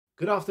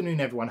Good afternoon,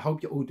 everyone.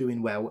 Hope you're all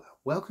doing well.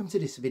 Welcome to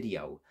this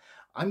video.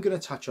 I'm going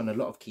to touch on a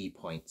lot of key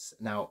points.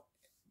 Now,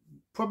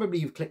 probably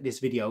you've clicked this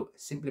video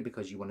simply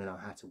because you want to know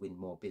how to win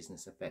more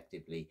business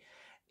effectively.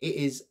 It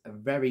is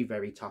very,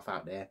 very tough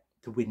out there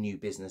to win new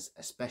business,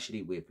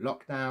 especially with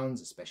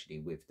lockdowns, especially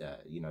with the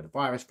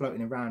virus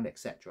floating around,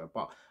 etc.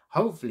 But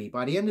hopefully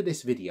by the end of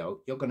this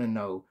video, you're going to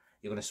know,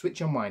 you're going to switch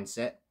your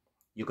mindset,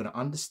 you're going to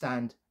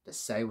understand the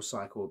sales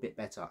cycle a bit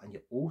better, and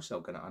you're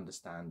also going to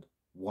understand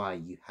why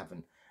you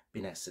haven't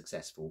been as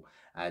successful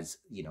as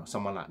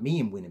someone like me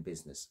in winning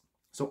business.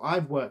 So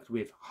I've worked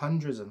with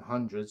hundreds and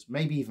hundreds,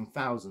 maybe even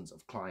thousands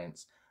of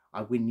clients.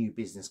 I win new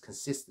business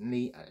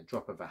consistently at a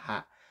drop of a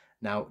hat.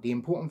 Now, the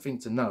important thing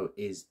to note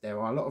is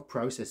there are a lot of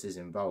processes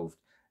involved.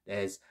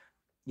 There's,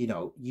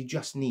 you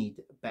just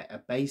need a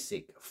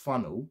basic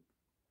funnel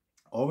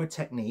or a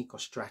technique or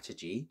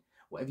strategy,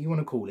 whatever you want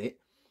to call it,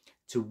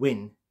 to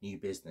win new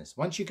business.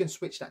 Once you can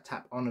switch that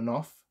tap on and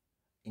off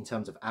in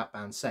terms of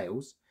outbound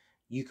sales,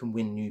 you can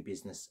win new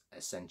business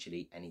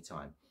essentially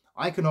anytime.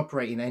 I can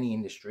operate in any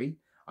industry.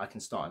 I can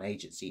start an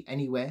agency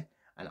anywhere,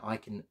 and I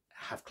can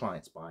have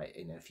clients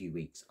in a few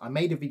weeks. I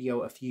made a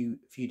video a few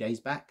days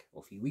back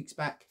or a few weeks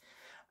back,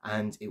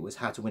 and it was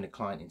how to win a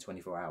client in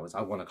 24 hours.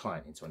 I won a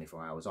client in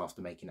 24 hours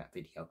after making that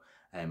video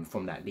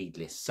from that lead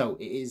list. So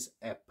it is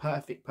a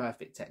perfect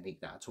technique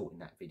that I taught in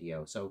that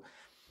video. So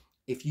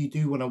if you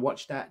do want to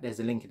watch that, there's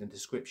a link in the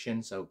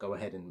description. So go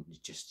ahead and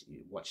just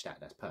watch that.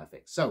 That's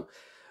perfect. So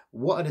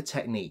what are the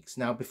techniques?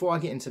 Now, before I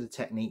get into the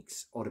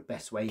techniques or the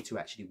best way to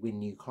actually win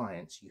new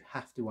clients, you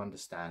have to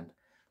understand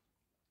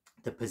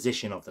the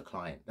position of the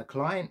client. The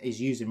client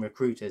is using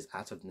recruiters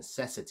out of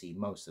necessity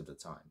most of the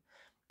time.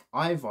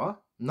 Either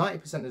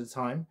 90% of the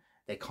time,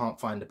 they can't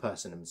find the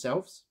person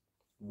themselves.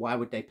 Why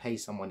would they pay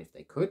someone if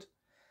they could?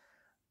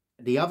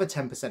 The other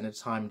 10% of the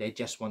time, they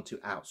just want to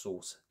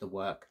outsource the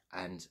work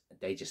and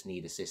they just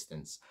need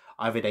assistance.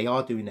 Either they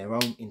are doing their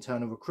own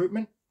internal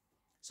recruitment.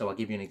 So I'll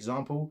give you an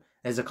example.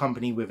 There's a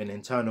company with an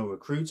internal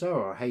recruiter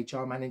or a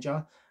HR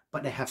manager,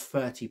 but they have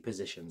 30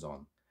 positions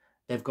on.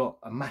 They've got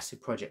a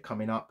massive project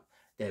coming up.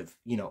 They've,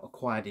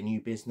 acquired a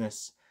new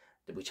business,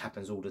 which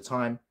happens all the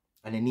time,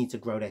 and they need to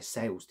grow their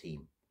sales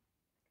team,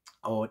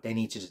 or they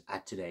need to just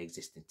add to their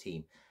existing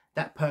team.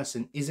 That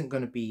person isn't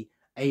going to be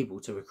able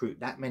to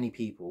recruit that many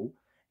people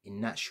in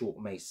that short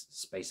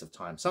space of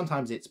time.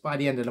 Sometimes it's by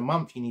the end of the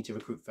month, you need to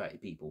recruit 30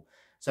 people.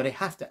 So they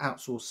have to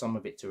outsource some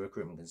of it to a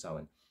recruitment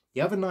consultant. The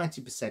other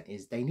 90%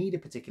 is they need a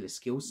particular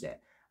skill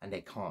set and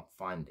they can't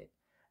find it.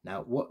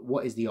 Now,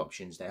 what is the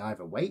options? They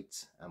either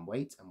wait and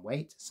wait and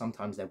wait.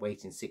 Sometimes they're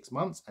waiting 6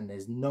 months and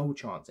there's no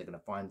chance they're going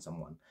to find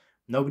someone.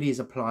 Nobody is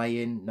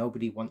applying.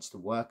 Nobody wants to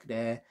work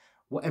there.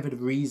 Whatever the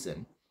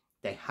reason,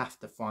 they have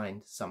to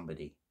find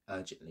somebody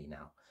urgently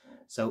now.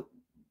 So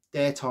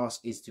their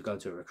task is to go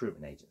to a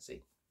recruitment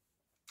agency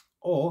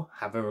or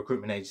have a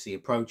recruitment agency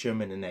approach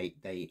them, and then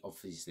they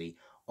obviously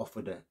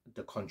offer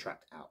the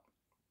contract out.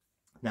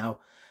 Now,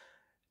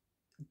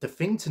 the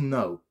thing to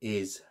know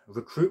is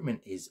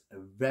recruitment is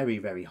very,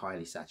 very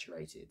highly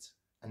saturated.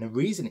 And the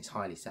reason it's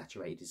highly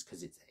saturated is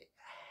because it's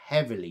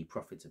heavily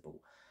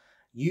profitable.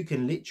 You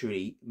can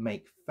literally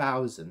make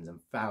thousands and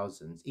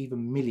thousands,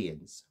 even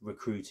millions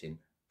recruiting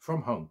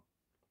from home.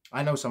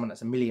 I know someone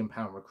that's £1 million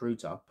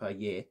recruiter per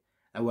year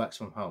that works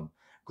from home.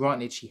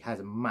 Granted, she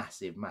has a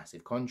massive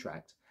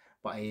contract,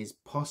 but it is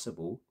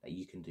possible that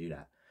you can do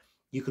that.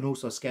 You can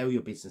also scale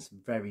your business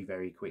very,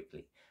 very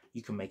quickly.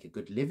 You can make a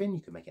good living,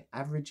 you can make an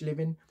average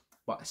living,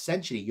 but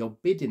essentially you're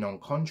bidding on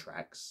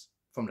contracts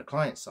from the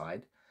client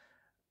side.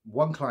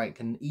 One client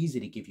can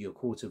easily give you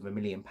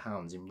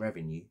 £250,000 in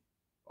revenue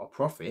or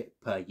profit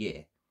per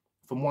year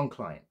from one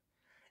client.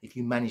 If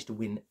you manage to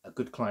win a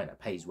good client that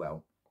pays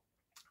well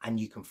and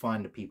you can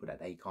find the people that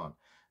they can't.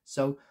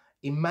 So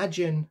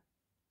imagine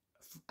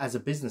as a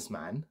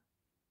businessman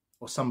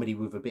or somebody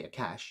with a bit of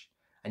cash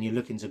and you're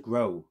looking to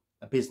grow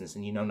a business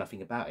and you know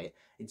nothing about it,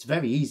 it's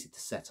very easy to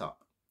set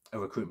up a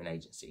recruitment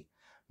agency.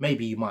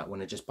 Maybe you might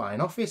want to just buy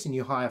an office and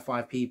you hire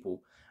 5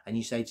 people and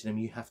you say to them,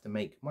 you have to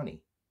make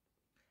money.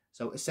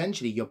 So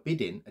essentially you're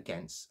bidding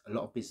against a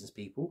lot of business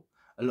people,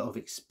 a lot of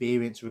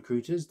experienced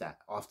recruiters that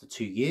after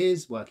 2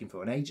 years working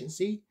for an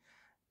agency,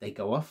 they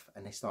go off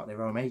and they start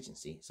their own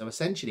agency. So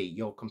essentially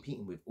you're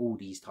competing with all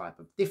these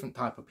different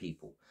type of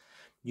people.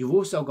 You've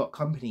also got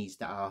companies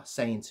that are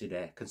saying to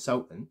their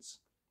consultants,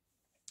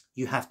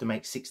 you have to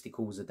make 60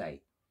 calls a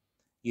day.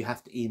 You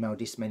have to email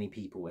this many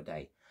people a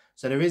day.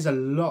 So there is a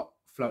lot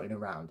floating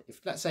around. If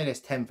let's say there's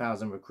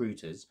 10,000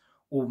 recruiters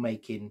all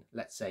making,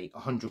 let's say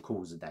 100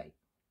 calls a day,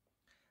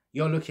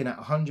 you're looking at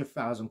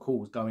 100,000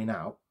 calls going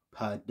out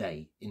per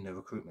day in the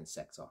recruitment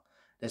sector.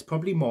 There's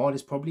probably more,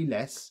 there's probably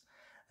less.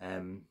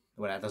 Well,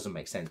 that doesn't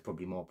make sense.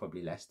 Probably more,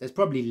 probably less. There's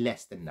probably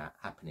less than that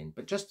happening,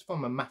 but just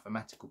from a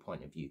mathematical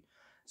point of view.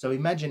 So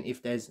imagine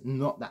if there's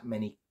not that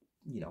many,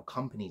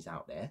 companies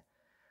out there,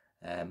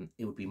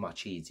 it would be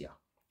much easier.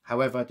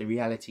 However, the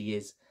reality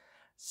is,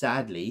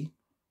 sadly,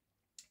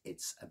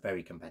 it's a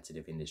very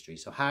competitive industry.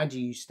 So how do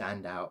you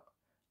stand out?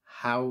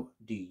 How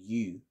do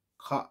you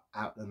cut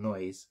out the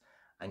noise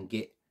and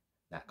get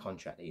that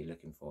contract that you're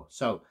looking for.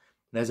 So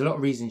there's a lot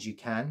of reasons you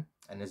can,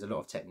 and there's a lot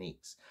of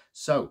techniques.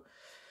 So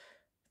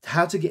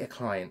how to get a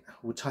client,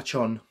 we'll touch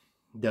on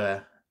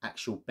the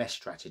actual best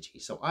strategy.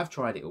 So I've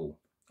tried it all.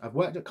 I've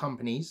worked at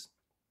companies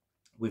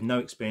with no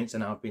experience,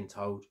 and I've been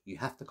told you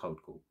have to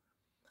cold call.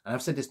 And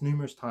I've said this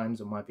numerous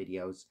times on my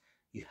videos,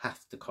 you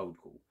have to cold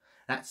call.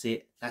 That's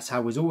it. That's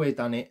how we've always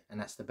done it, and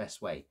that's the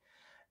best way.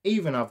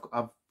 Even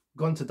I've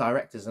gone to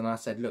directors and I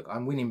said, look,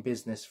 I'm winning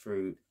business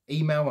through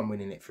email, I'm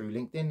winning it through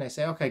LinkedIn. They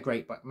say, okay,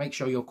 great, but make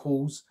sure your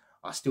calls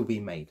are still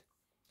being made.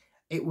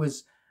 It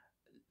was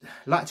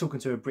like talking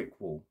to a brick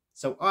wall.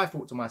 So I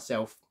thought to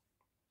myself,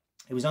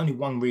 it was only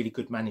one really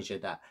good manager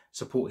that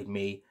supported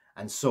me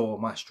and saw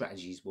my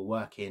strategies were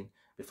working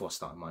before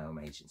starting my own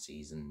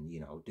agencies and, you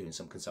know, doing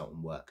some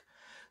consultant work.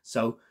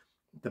 So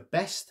the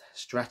best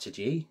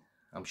strategy,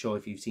 I'm sure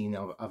if you've seen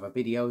other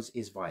videos,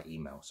 is via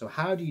email. So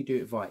how do you do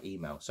it via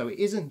email? So it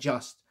isn't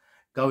just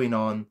going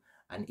on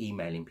and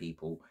emailing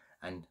people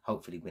and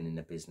hopefully winning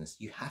the business.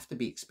 You have to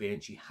be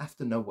experienced. You have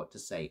to know what to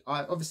say.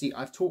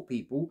 I've taught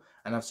people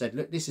and I've said,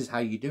 look, this is how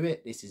you do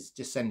it. This is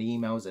just send the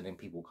emails and then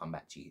people come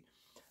back to you.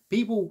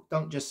 People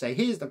don't just say,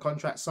 here's the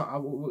contract,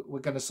 so we're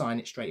going to sign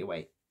it straight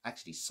away.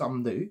 Actually,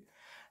 some do.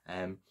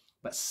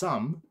 But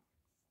some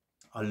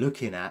are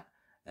looking at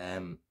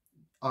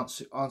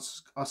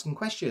asking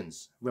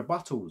questions,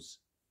 rebuttals.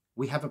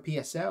 We have a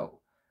PSL.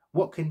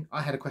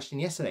 I had a question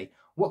yesterday.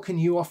 What can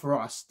you offer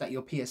us that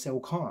your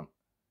PSL can't?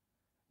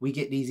 We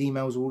get these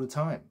emails all the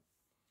time.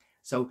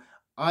 So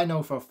I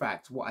know for a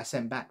fact what I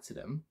sent back to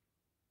them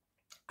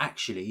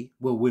actually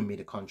will win me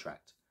the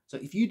contract. So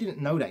if you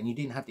didn't know that and you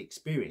didn't have the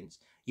experience,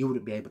 you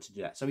wouldn't be able to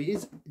do that. So it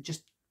is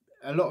just,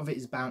 a lot of it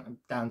is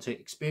down to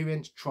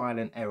experience, trial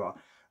and error.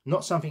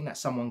 Not something that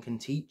someone can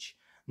teach,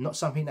 not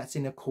something that's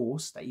in a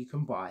course that you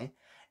can buy.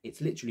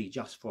 It's literally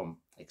just from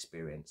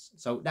experience.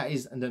 So that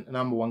is the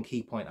number one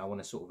key point I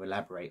want to sort of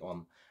elaborate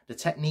on. The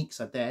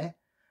techniques are there.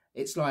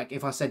 It's like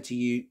if I said to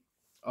you,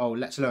 oh,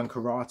 let's learn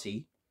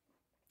karate.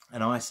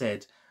 And I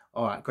said,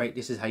 all right, great,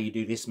 this is how you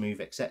do this move,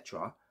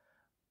 etc.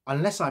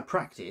 Unless I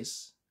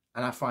practice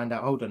and I find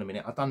out, hold on a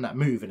minute, I've done that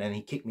move and then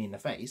he kicked me in the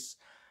face,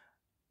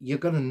 you're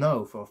going to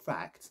know for a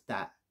fact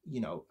that, you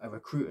know, a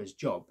recruiter's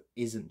job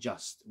isn't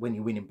just, when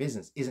you're winning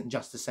business, isn't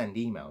just to send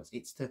emails.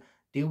 It's to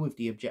deal with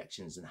the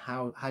objections and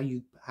how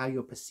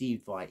you're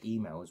perceived via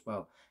email as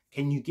well.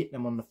 Can you get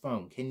them on the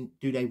phone?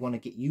 Do they want to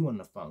get you on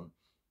the phone?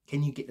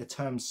 Can you get the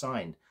terms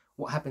signed?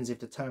 What happens if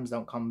the terms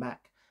don't come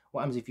back?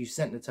 What happens if you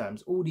sent the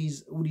terms? All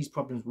these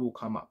problems will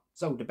come up.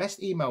 So the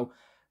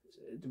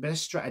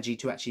best strategy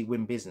to actually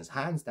win business,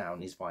 hands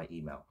down, is via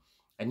email.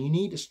 And you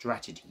need a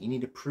strategy. You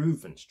need a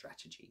proven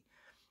strategy.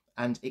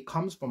 And it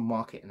comes from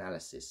market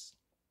analysis,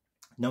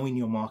 knowing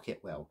your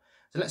market well.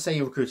 So let's say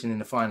you're recruiting in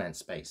the finance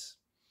space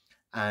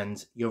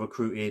and you're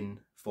recruiting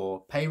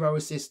for payroll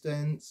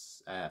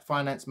assistants,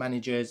 finance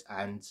managers,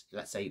 and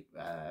let's say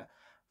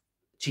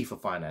chief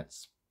of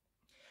finance.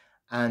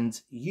 And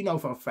you know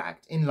for a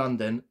fact in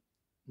London,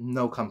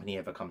 no company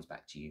ever comes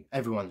back to you.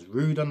 Everyone's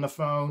rude on the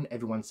phone.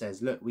 Everyone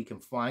says, look, we can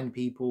find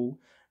people,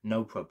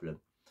 no problem.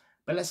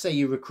 But let's say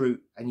you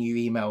recruit and you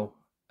email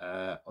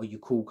or you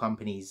call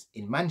companies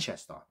in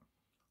Manchester.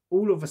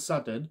 All of a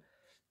sudden,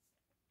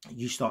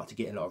 you start to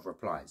get a lot of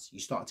replies. You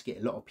start to get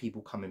a lot of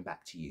people coming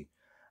back to you.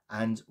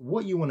 And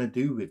what you want to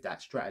do with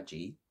that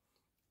strategy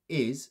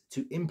is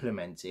to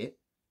implement it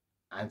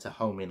and to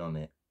home in on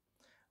it.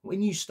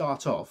 When you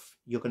start off,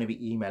 you're going to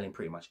be emailing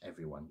pretty much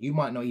everyone. You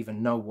might not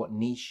even know what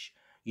niche.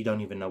 You don't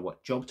even know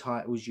what job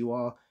titles you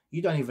are.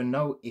 You don't even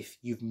know if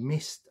you've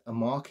missed a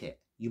market.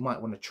 You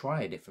might want to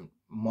try a different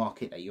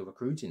market that you're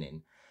recruiting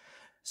in.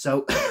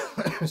 So,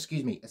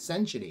 excuse me,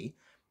 essentially,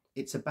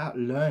 it's about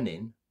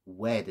learning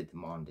where the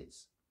demand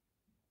is.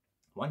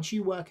 Once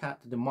you work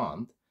out the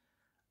demand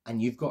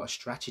and you've got a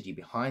strategy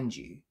behind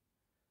you,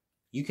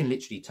 you can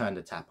literally turn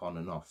the tap on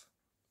and off.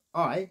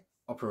 I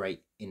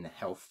operate in the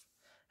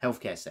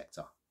healthcare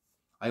sector.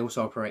 I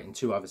also operate in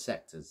 2 other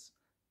sectors.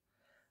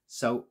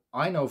 So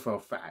I know for a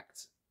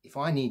fact, if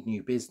I need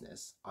new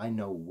business, I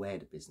know where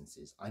the business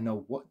is. I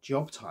know what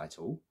job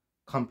title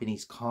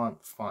companies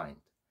can't find.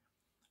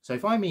 So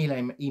if I'm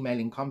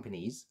emailing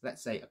companies,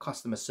 let's say a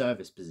customer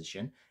service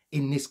position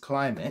in this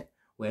climate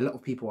where a lot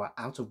of people are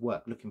out of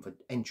work looking for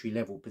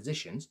entry-level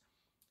positions,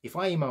 if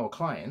I email a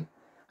client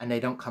and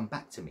they don't come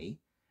back to me,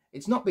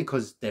 it's not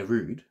because they're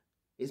rude.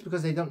 It's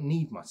because they don't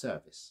need my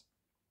service.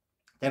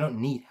 They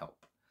don't need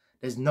help.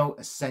 There's no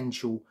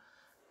essential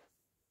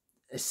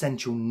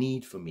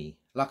need for me.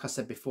 Like I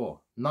said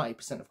before,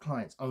 90% of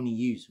clients only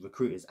use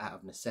recruiters out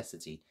of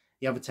necessity.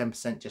 The other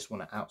 10% just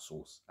want to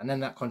outsource. And then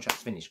that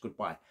contract's finished,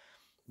 goodbye.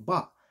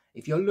 But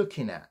if you're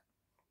looking at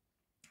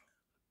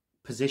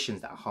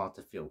positions that are hard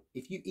to fill,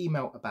 if you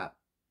email about,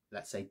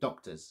 let's say,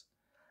 doctors,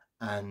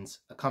 and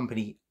a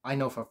company, I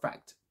know for a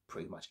fact,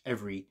 pretty much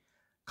every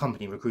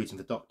company recruiting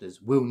for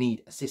doctors will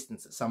need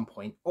assistance at some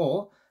point,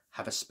 or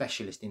have a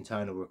specialist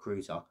internal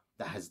recruiter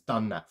that has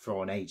done that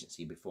for an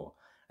agency before.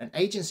 An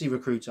agency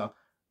recruiter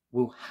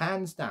will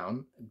hands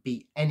down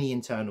beat any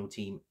internal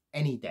team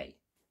any day.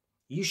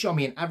 You show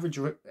me an average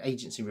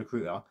agency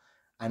recruiter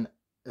and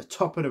the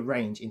top of the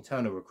range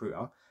internal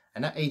recruiter,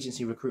 and that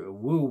agency recruiter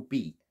will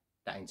beat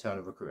that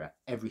internal recruiter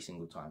every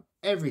single time.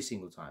 Every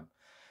single time.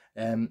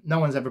 No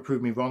one's ever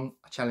proved me wrong.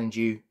 I challenge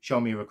you, show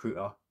me a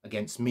recruiter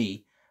against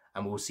me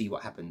and we'll see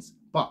what happens.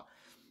 But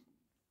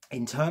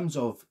in terms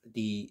of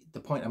the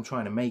point I'm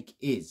trying to make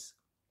is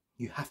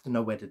you have to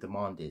know where the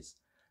demand is.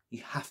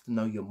 You have to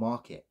know your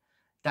market.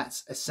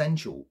 That's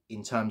essential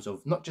in terms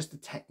of not just the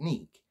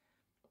technique,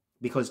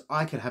 because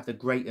I could have the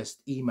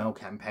greatest email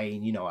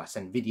campaign. You know, I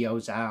send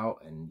videos out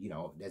and, you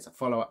know, there's a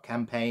follow-up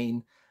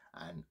campaign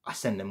and I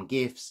send them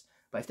gifts.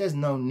 But if there's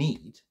no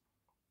need,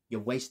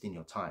 you're wasting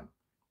your time.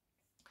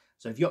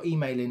 So if you're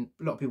emailing,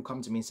 a lot of people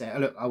come to me and say, oh,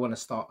 look, I want to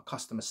start a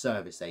customer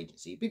service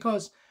agency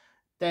because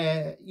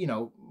they're, you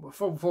know,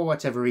 for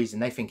whatever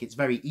reason, they think it's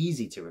very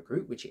easy to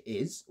recruit, which it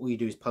is. All you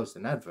do is post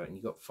an advert and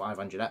you got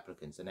 500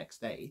 applicants the next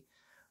day.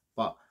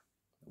 But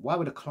why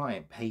would a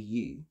client pay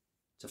you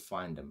to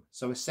find them?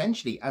 So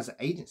essentially, as an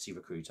agency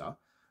recruiter,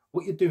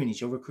 what you're doing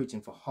is you're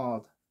recruiting for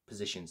hard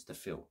positions to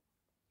fill.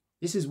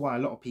 This is why a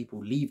lot of people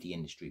leave the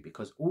industry,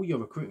 because all you're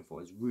recruiting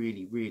for is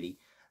really, really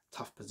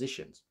tough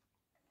positions.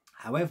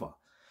 However,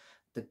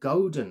 the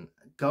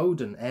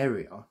golden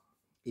area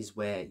is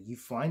where you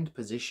find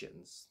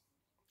positions,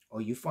 or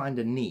you find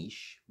a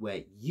niche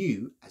where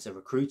you, as a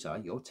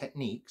recruiter, your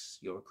techniques,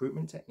 your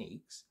recruitment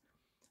techniques,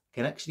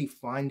 can actually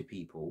find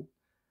people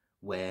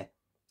where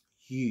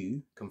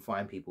you can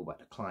find people but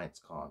the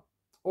clients can't,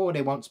 or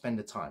they won't spend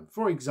the time.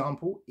 For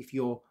example, if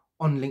you're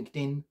on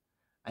LinkedIn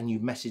and you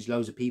message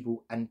loads of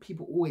people and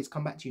people always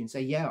come back to you and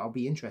say, yeah, I'll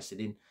be interested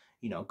in,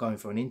 you know, going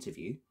for an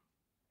interview,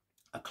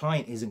 a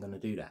client isn't going to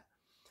do that.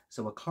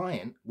 So a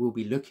client will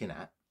be looking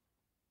at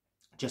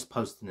just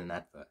posting an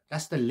advert.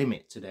 That's the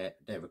limit to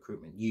their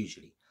recruitment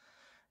usually.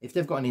 If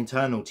they've got an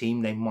internal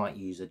team, they might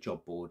use a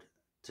job board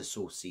to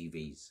source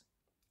CVs,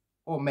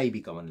 or maybe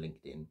go on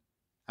LinkedIn.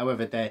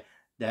 However, they're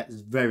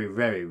very,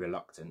 very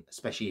reluctant,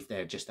 especially if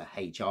they're just a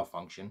HR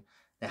function.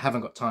 They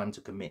haven't got time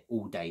to commit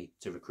all day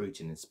to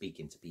recruiting and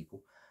speaking to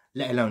people,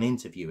 let alone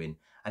interviewing.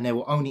 And they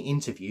will only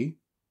interview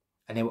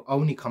and they will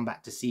only come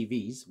back to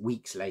CVs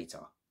weeks later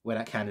where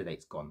that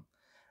candidate's gone.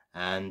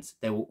 And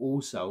they will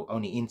also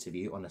only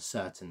interview on a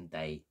certain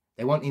day.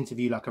 They won't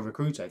interview like a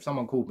recruiter. If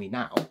someone called me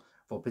now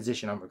for a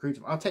position I'm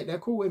recruiting, I'll take their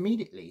call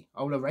immediately.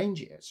 I'll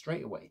arrange it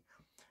straight away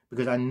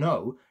because I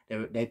know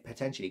they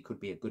potentially could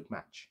be a good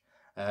match.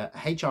 A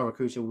HR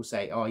recruiter will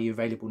say, oh, are you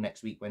available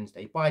next week,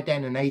 Wednesday? By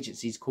then, an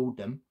agency's called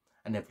them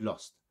and they've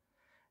lost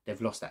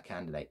that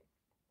candidate.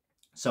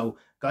 So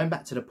going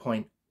back to the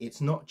point,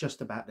 it's not just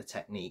about the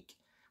technique.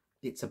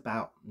 It's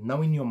about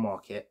knowing your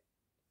market,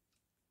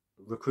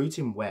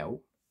 recruiting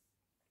well,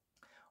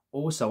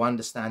 also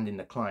understanding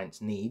the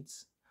client's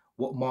needs,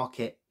 what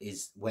market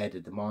is where the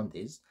demand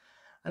is,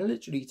 and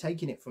literally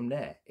taking it from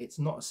there. It's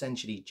not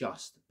essentially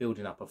just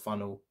building up a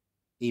funnel,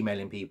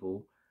 emailing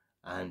people,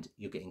 and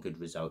you're getting good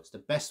results. The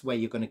best way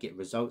you're going to get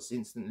results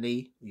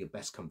instantly, your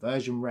best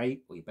conversion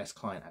rate or your best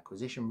client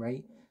acquisition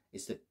rate,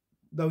 is to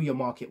know your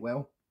market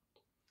well,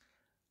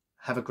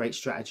 have a great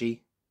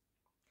strategy,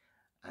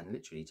 and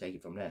literally take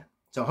it from there.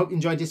 So I hope you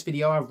enjoyed this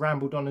video. I've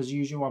rambled on as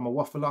usual. I'm a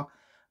waffler,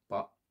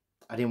 but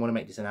I didn't want to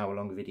make this an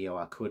hour-long video.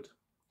 I could.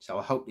 So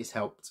I hope this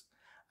helped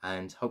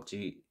and hope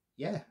to,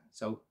 yeah.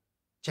 So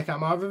check out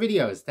my other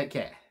videos. Take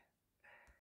care.